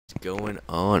Going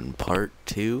on part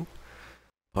two,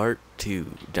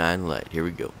 Dying Light. Here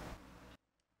we go.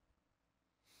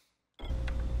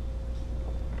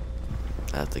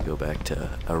 I have to go back to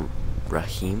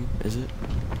Rahim, is it?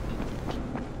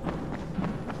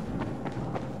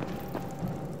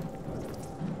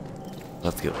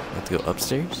 Let's go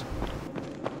upstairs.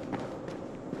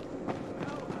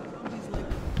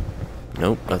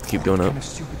 Nope, let's keep going up.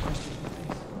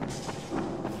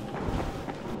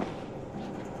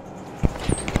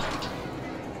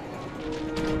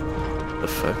 The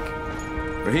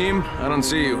fuck? Rahim, I don't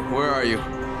see you. Where are you?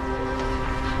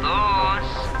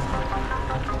 Those.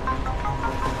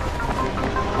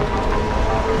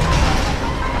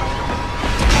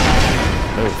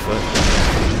 Oh fuck.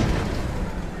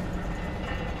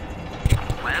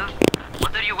 Well,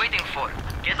 what are you waiting for?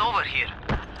 Get over here.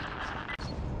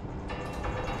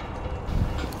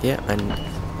 Yeah,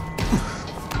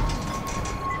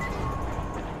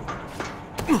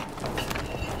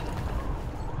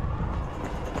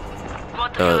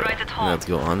 What are you right at home? let's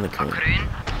go on the A crane. crane?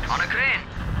 On a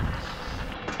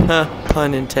crane. Ha,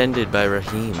 pun intended by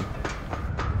Rahim.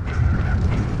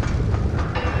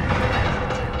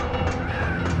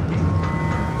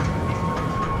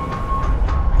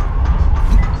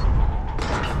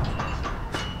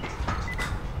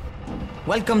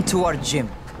 Welcome to our gym.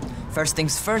 First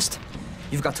things first,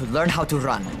 you've got to learn how to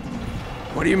run.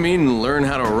 What do you mean, learn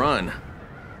how to run?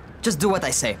 Just do what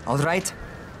I say, all right?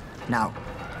 Now,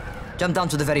 jump down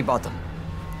to the very bottom.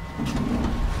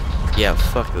 Yeah,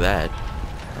 fuck that.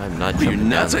 I'm not Are you jumping down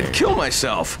nuts? there. I'd kill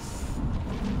myself.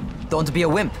 Don't be a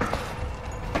wimp.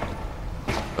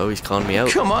 Oh, he's calling me out.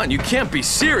 Come on, you can't be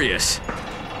serious.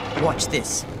 Watch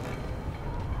this.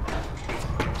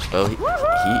 Oh, he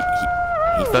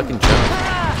fucking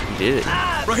jumped. He did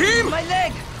it. Rahim! My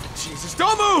leg! Jesus,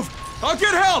 don't move! I'll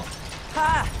get help!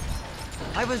 Ha!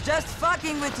 I was just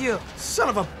fucking with you. Son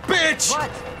of a bitch!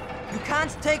 What? You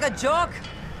can't take a joke?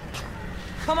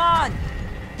 Come on!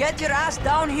 Get your ass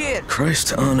down here!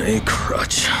 Christ on a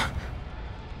crutch.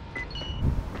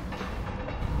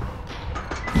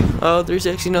 Oh,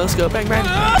 360 no scope. Bang, bang.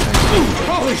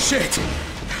 Holy shit!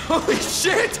 Holy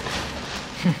shit!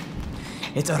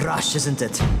 It's a rush, isn't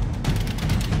it?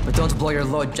 But don't blow your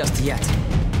load just yet.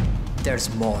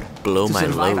 There's more. Blow to my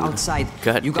survive load. outside,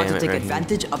 God you got damn to it, take Rahim.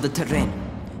 advantage of the terrain.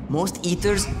 Most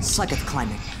eaters suck at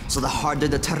climbing, so the harder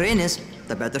the terrain is,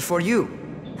 the better for you.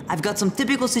 I've got some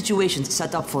typical situations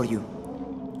set up for you.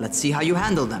 Let's see how you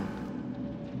handle them.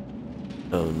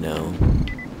 Oh no.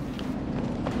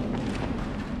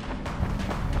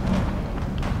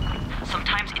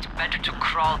 Sometimes it's better to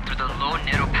crawl through the low,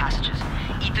 narrow passages.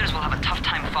 Eaters will have a tough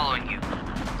time following you.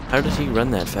 How does he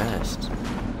run that fast?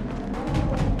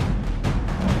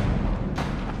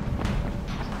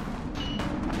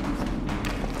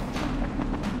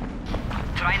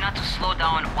 Try not to slow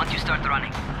down once you start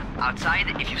running. Outside,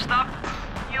 if you stop,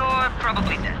 you're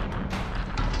probably dead.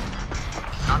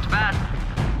 Not bad.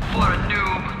 For a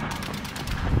noob.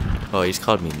 Oh, he's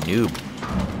called me noob.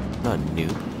 Not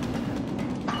noob.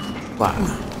 Wow.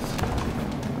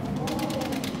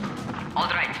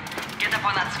 Alright, get up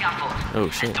on that scaffold. Oh,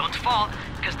 shit. And don't fall,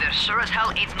 because there sure as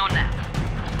hell ain't no nap.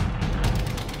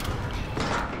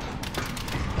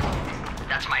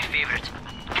 That's my favorite.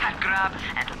 Cat grab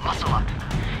and muscle up.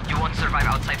 You won't survive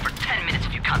outside for 10 minutes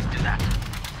if you can't do that.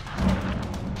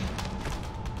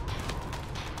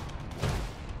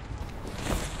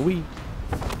 We.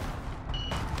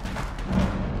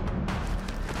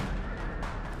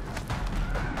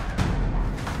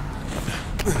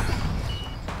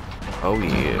 Oh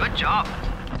yeah. Good job.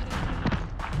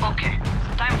 Okay,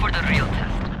 time for the real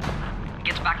test.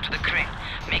 Get back to the crane.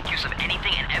 Make use of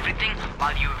anything and everything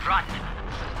while you run.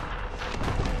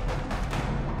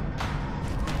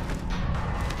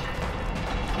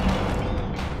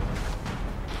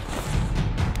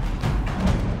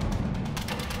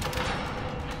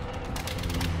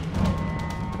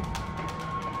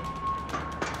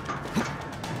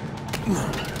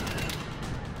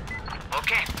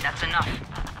 Okay, that's enough.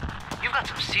 You've got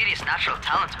some serious natural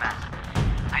talent, man.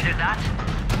 Either that,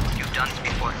 you've done this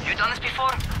before. You done this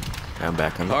before? I'm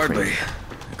back on the Hardly. crane.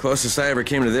 The closest I ever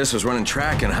came to this was running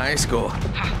track in high school.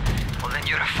 Well, then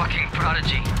you're a fucking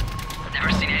prodigy.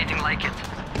 Never seen anything like it.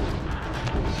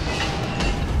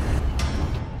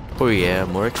 Oh yeah,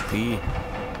 more XP.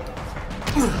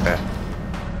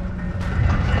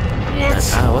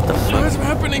 What the fuck? What's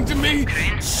happening to me?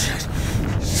 Crane?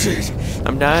 Shit.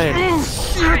 I'm dying.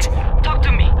 Crane, talk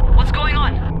to me. What's going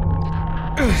on?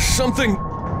 Something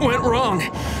went wrong.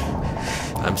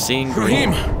 I'm seeing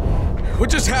Rahim, green. what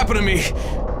just happened to me?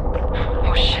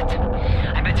 Oh shit.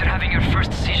 I bet you're having your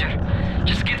first seizure.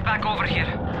 back over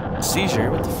here.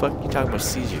 Seizure? What the fuck are you talking about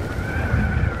seizure?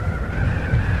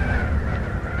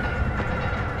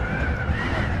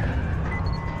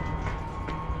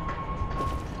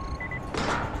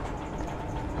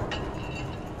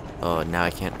 Oh, now I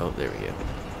can't. Oh, there we go.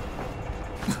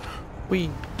 Whee.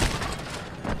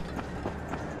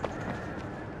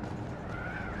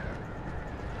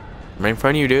 I'm right in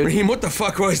front of you, dude. Raheem, what the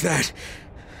fuck was that?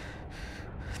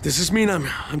 Does this mean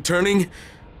I'm turning?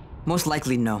 Most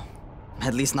likely no.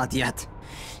 At least not yet.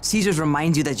 Seizures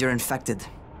reminds you that you're infected.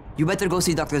 You better go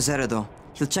see Dr. Zera though.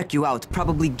 He'll check you out,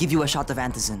 probably give you a shot of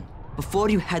antizin. Before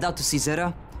you head out to see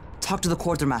Zera, talk to the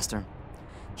quartermaster.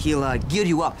 He'll gear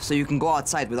you up so you can go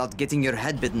outside without getting your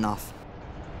head bitten off.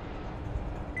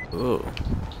 Oh.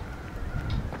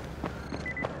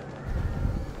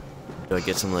 Do I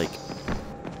get some, like,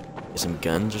 some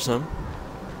guns or something?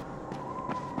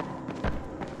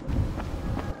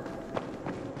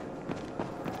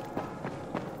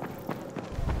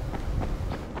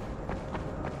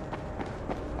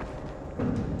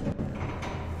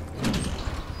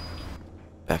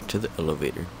 Back to the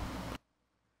elevator.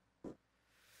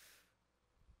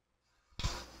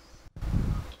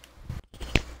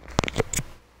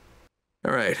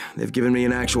 All right, they've given me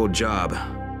an actual job,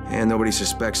 and nobody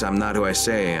suspects I'm not who I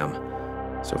say I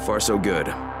am. So far, so good.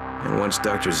 And once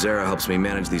Dr. Zera helps me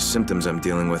manage these symptoms I'm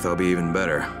dealing with, I'll be even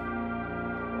better.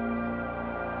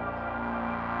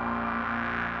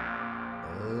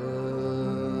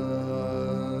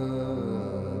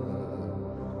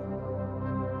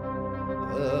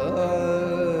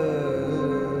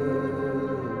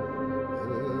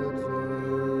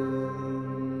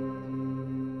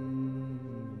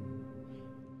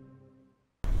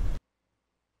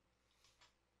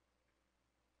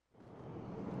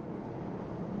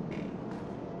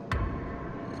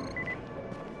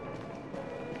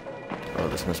 Oh,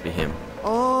 this must be him.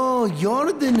 Oh,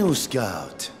 you're the new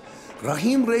scout.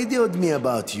 Raheem radioed me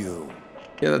about you.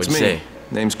 Yeah, that's What'd me. you say?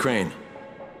 Name's Crane.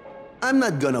 I'm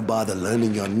not gonna bother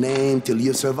learning your name till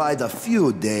you've survived a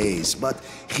few days, but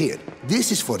here,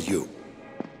 this is for you.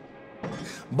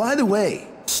 By the way,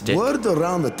 Stick. word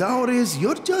around the tower is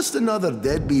you're just another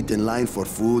deadbeat in line for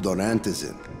food or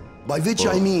antizin. By which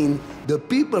I Whoa. mean, the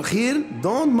people here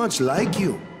don't much like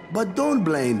you. But don't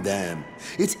blame them.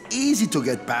 It's easy to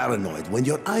get paranoid when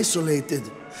you're isolated.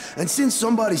 And since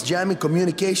somebody's jamming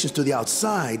communications to the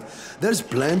outside, there's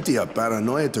plenty of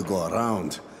paranoia to go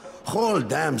around. Whole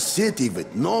damn city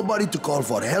with nobody to call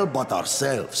for help but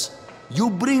ourselves. You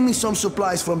bring me some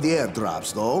supplies from the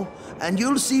airdrops, though, and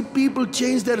you'll see people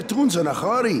change their tunes in a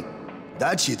hurry.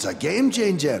 That shit's a game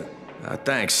changer.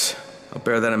 Thanks. I'll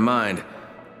bear that in mind.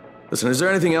 Listen, is there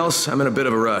anything else? I'm in a bit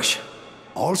of a rush.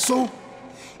 Also,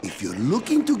 if you're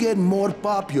looking to get more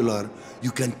popular,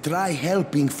 you can try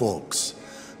helping folks.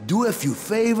 Do a few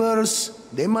favors,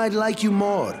 they might like you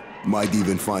more. Might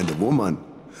even find a woman.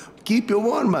 Keep you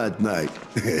warm at night.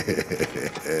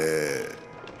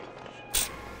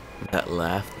 That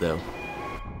laugh, though.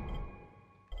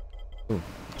 Ooh,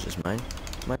 is this mine?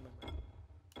 Mine.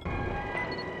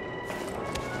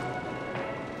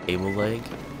 Able leg.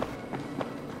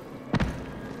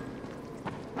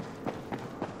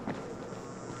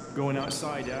 Going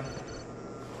outside, yeah?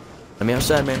 Let me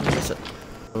outside, man. What's up?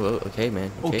 Oh, okay,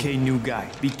 man. Okay, new guy.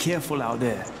 Be careful out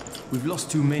there. We've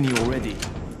lost too many already.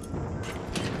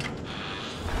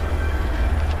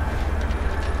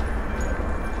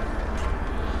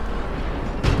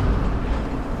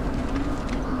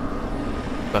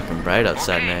 Fucking bright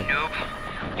outside, Okay, man.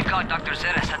 noob. You got Dr.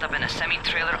 Zera set up in a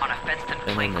semi-trailer on a fenced-in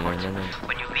plane court. No.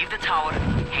 When you leave the tower,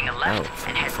 hang a left Oh,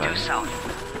 and head fuck. due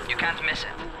south. You can't miss it.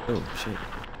 Oh, shit.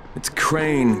 It's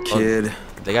Crane, kid.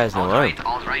 The guy's no All arm.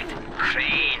 right.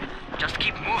 Crane. Just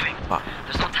keep moving. Fuck.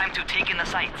 There's no time to take in the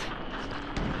sights.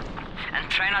 And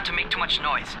try not to make too much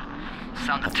noise.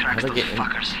 Sound attracts How'd I those get in?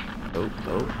 fuckers. Oh.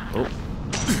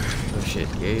 Oh, shit.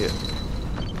 Yeah.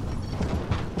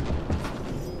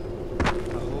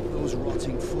 I hope those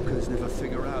rotting fuckers never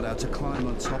figure out how to climb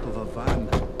on top of a van.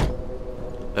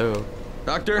 Oh.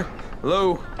 Doctor?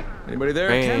 Hello? Anybody there?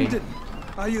 Crane. Camden,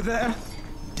 are you there?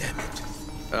 Damn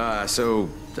it. So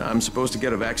I'm supposed to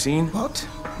get a vaccine? What?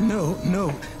 No.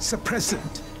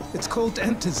 Suppressant. It's called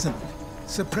antizin.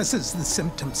 Suppresses the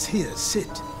symptoms. Here, sit.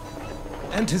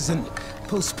 Antizin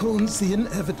postpones the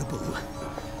inevitable.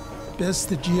 Best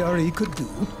the GRE could do.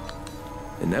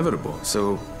 Inevitable.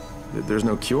 So there's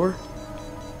no cure?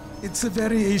 It's a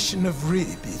variation of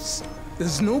rabies.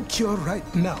 There's no cure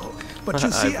right now. But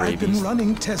you see, I've been Rabies.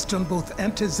 running tests on both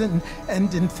antizin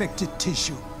and infected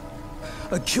tissue.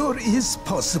 A cure is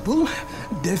possible.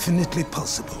 Definitely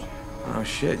possible. Oh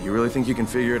shit, you really think you can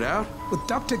figure it out? With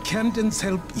Dr. Camden's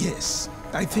help, yes.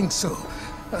 I think so.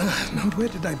 Now, where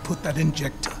did I put that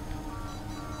injector?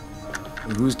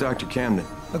 And who's Dr. Camden?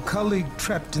 A colleague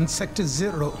trapped in Sector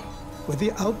Zero, where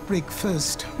the outbreak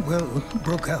first, well,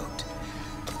 broke out.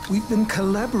 We've been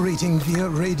collaborating via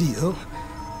radio,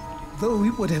 though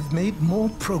we would have made more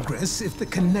progress if the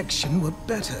connection were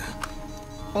better.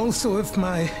 Also, if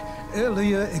my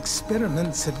earlier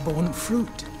experiments had borne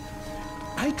fruit.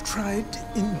 I tried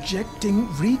injecting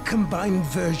recombined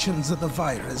versions of the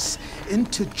virus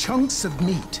into chunks of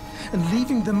meat and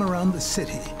leaving them around the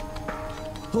city,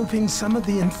 hoping some of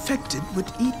the infected would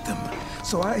eat them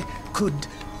so I could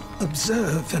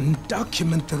observe and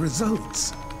document the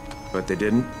results. But they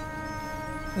didn't?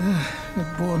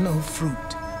 It bore no fruit.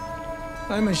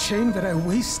 I'm ashamed that I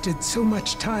wasted so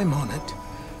much time on it.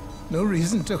 No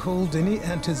reason to hold any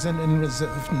Antizin in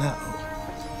reserve now.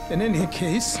 In any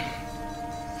case,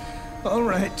 all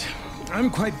right, I'm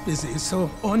quite busy,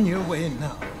 so on your way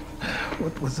now.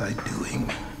 What was I doing?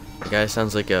 The guy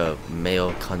sounds like a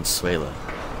male Consuela.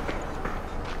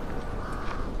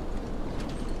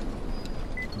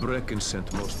 Brecken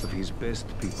sent most of his best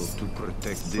people to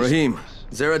protect this. Rahim,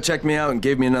 Zara checked me out and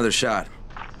gave me another shot.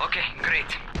 Okay, great.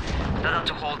 That ought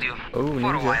to hold you Oh,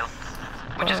 for a ninja. while.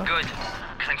 Which is good,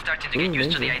 because I'm starting to get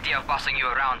used to the idea of bossing you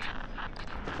around.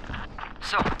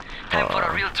 So, time for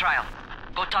a real trial.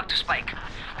 Go talk to Spike.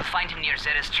 We'll find him near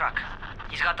Zera's truck.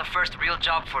 He's got the first real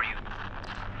job for you.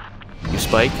 You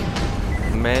Spike?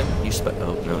 Man, you Spike.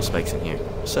 Oh, no, Spike's in here.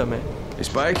 What's up, man? Hey,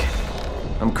 Spike?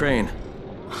 I'm Crane.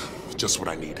 Just what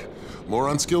I need. More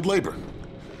unskilled labor.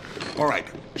 All right,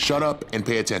 shut up and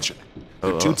pay attention.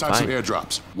 There are two types fine. of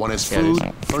airdrops. One is Yeah, food,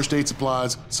 there's- first aid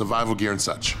supplies, survival gear, and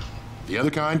such. The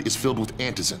other kind is filled with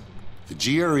Antizin. The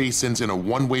GRE sends in a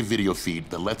one-way video feed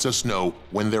that lets us know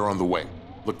when they're on the way.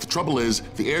 Look, the trouble is,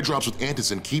 the airdrops with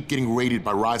Antizin keep getting raided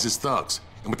by Rise's thugs.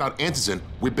 And without Antizin,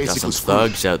 we're Got basically some screwed.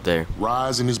 thugs out there.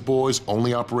 Rise and his boys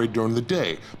only operate during the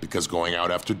day because going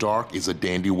out after dark is a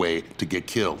dandy way to get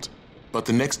killed. But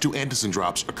the next two Antizin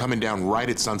drops are coming down right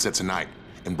at sunset tonight,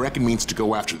 and Brecken means to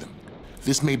go after them.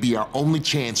 This may be our only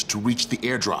chance to reach the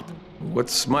airdrop.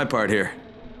 What's my part here?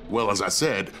 Well, as I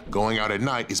said, going out at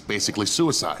night is basically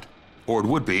suicide. Or it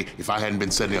would be if I hadn't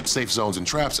been setting up safe zones and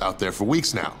traps out there for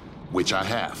weeks now, which I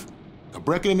have. Now,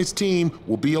 Brecken and his team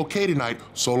will be okay tonight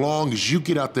so long as you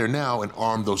get out there now and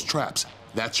arm those traps.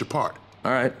 That's your part.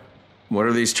 All right. What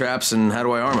are these traps and how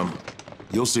do I arm them?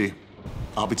 You'll see.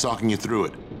 I'll be talking you through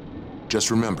it. Just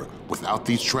remember, without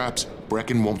these traps,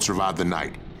 Brecken won't survive the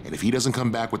night. And if he doesn't come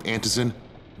back with Antizin,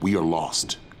 we are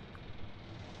lost.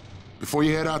 Before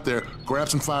you head out there, grab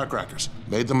some firecrackers.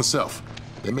 Made them myself.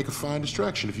 They make a fine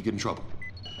distraction if you get in trouble.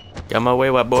 Get out my way,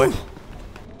 white boy.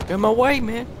 Get out my way,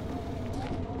 man.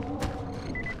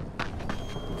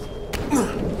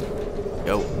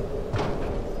 Yo.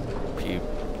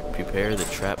 Prepare the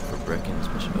trap for Brecken's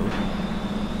mission. Oh.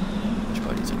 Which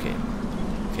party's okay?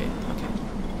 Okay, okay.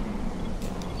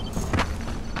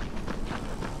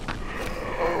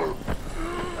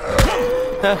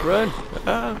 Run!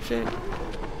 Oh, shit.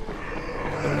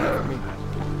 Don't have me.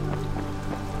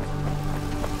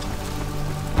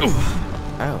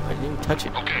 Ow, I didn't even touch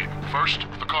it. Okay, first,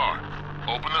 the car.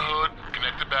 Open the hood,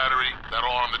 connect the battery, that'll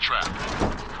arm the trap.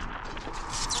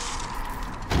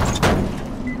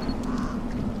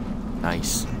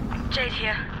 Nice. Jade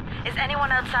here. Is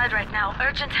anyone outside right now?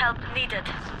 Urgent help needed.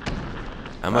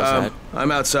 I'm outside.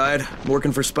 I'm outside,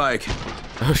 working for Spike.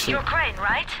 Oh, shit. You're Crane,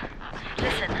 right?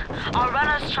 Listen, our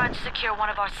runners tried to secure one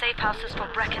of our safe houses for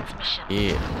Brecken's mission.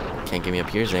 Yeah. Can't get me up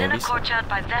here, He's in a zombies. courtyard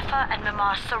by Vefa and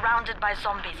Mimar, surrounded by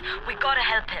zombies. We gotta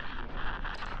help him.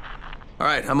 All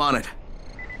right, I'm on it.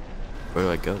 Where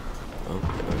do I go? Oh,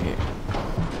 over here.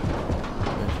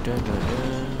 Dun, dun,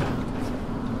 dun.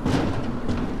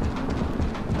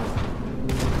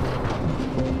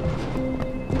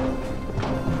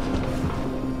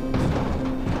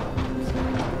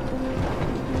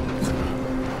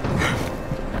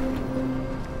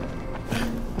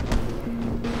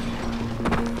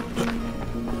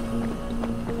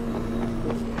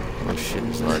 Oh shit,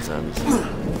 there's a lot of zombies.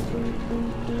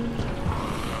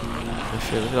 Oh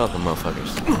shit, look at all the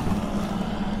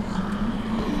motherfuckers.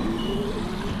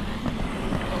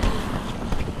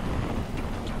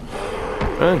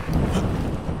 Run.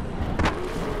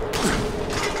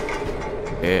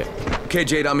 Yeah, Okay,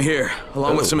 Jade, I'm here,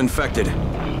 along with some infected.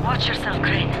 Watch yourself,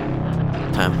 Crane.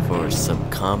 time for some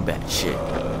combat shit.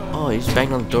 Oh, he's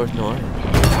banging on the doors, no iron.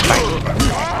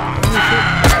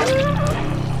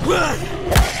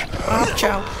 Oh,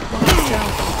 chow. Oh, chow.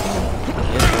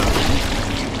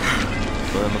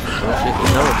 Well, I'm a bullshit.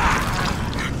 No.